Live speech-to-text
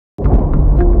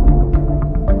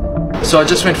So I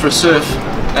just went for a surf,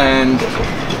 and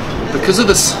because of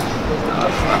this,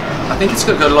 I think it's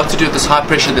got a lot to do with this high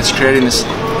pressure that's creating this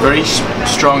very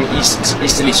strong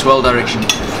easterly swell direction.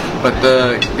 But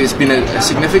there's been a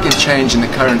significant change in the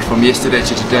current from yesterday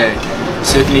to today,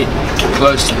 certainly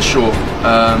close to the shore.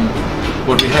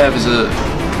 What we have is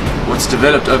what's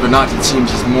developed overnight, it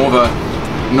seems, is more of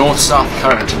a north-south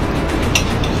current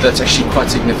that's actually quite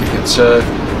significant. So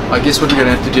I guess what we're going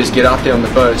to have to do is get out there on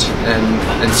the boat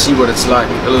and see what it's like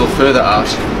a little further out.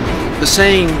 The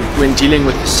saying when dealing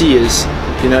with the sea is,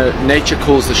 you know, nature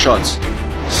calls the shots.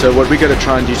 So what we're going to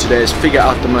try and do today is figure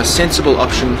out the most sensible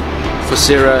option for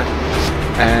Sarah,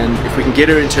 and if we can get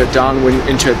her into a down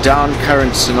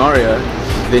current scenario,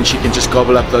 then she can just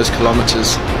gobble up those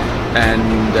kilometers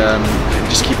and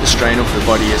just keep the strain off her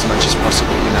body as much as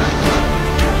possible, you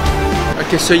know.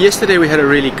 Okay, so yesterday we had a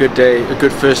really good day, a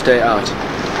good first day out.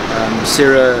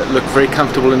 Sarah looked very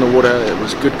comfortable in the water, it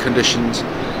was good conditions,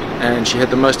 and she had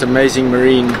the most amazing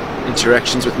marine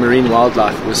interactions with marine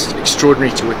wildlife. It was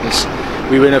extraordinary to witness.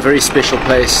 We were in a very special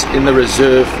place in the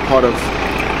reserve part of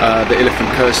the Elephant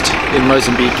Coast in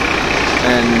Mozambique,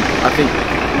 and I think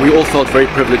we all felt very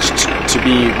privileged to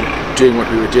be doing what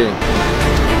we were doing.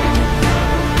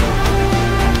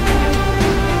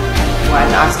 When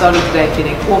I started the day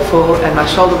feeling awful and my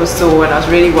shoulder was sore and I was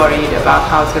really worried about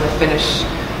how I was going to finish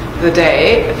the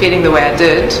day feeling the way I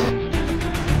did.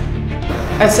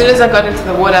 As soon as I got into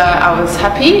the water, I was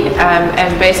happy,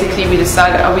 and basically we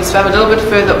decided we swam a little bit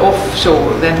further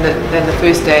offshore than the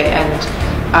first day, and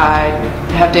I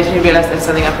have definitely realized that's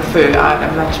something I prefer.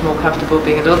 I'm much more comfortable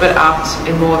being a little bit out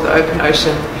in more of the open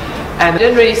ocean. And we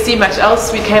didn't really see much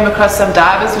else. We came across some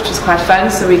divers, which was quite fun,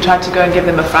 so we tried to go and give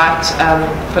them a fright,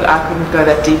 but I couldn't go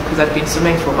that deep because I'd been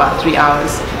swimming for about 3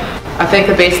 hours. I think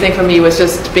the best thing for me was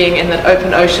just being in the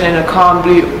open ocean in a calm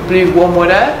blue warm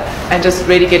water and just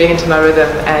really getting into my rhythm.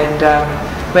 And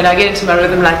when I get into my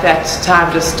rhythm like that,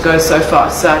 time just goes so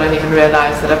fast, so I don't even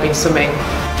realize that I've been swimming.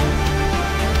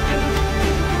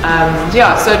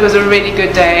 Yeah, so it was a really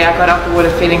good day. I got out the water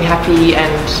feeling happy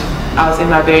and I was in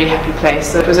my very happy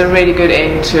place. So it was a really good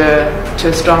end to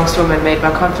a strong swim and made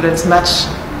my confidence much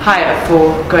higher for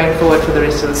going forward for the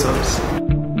rest of the swims.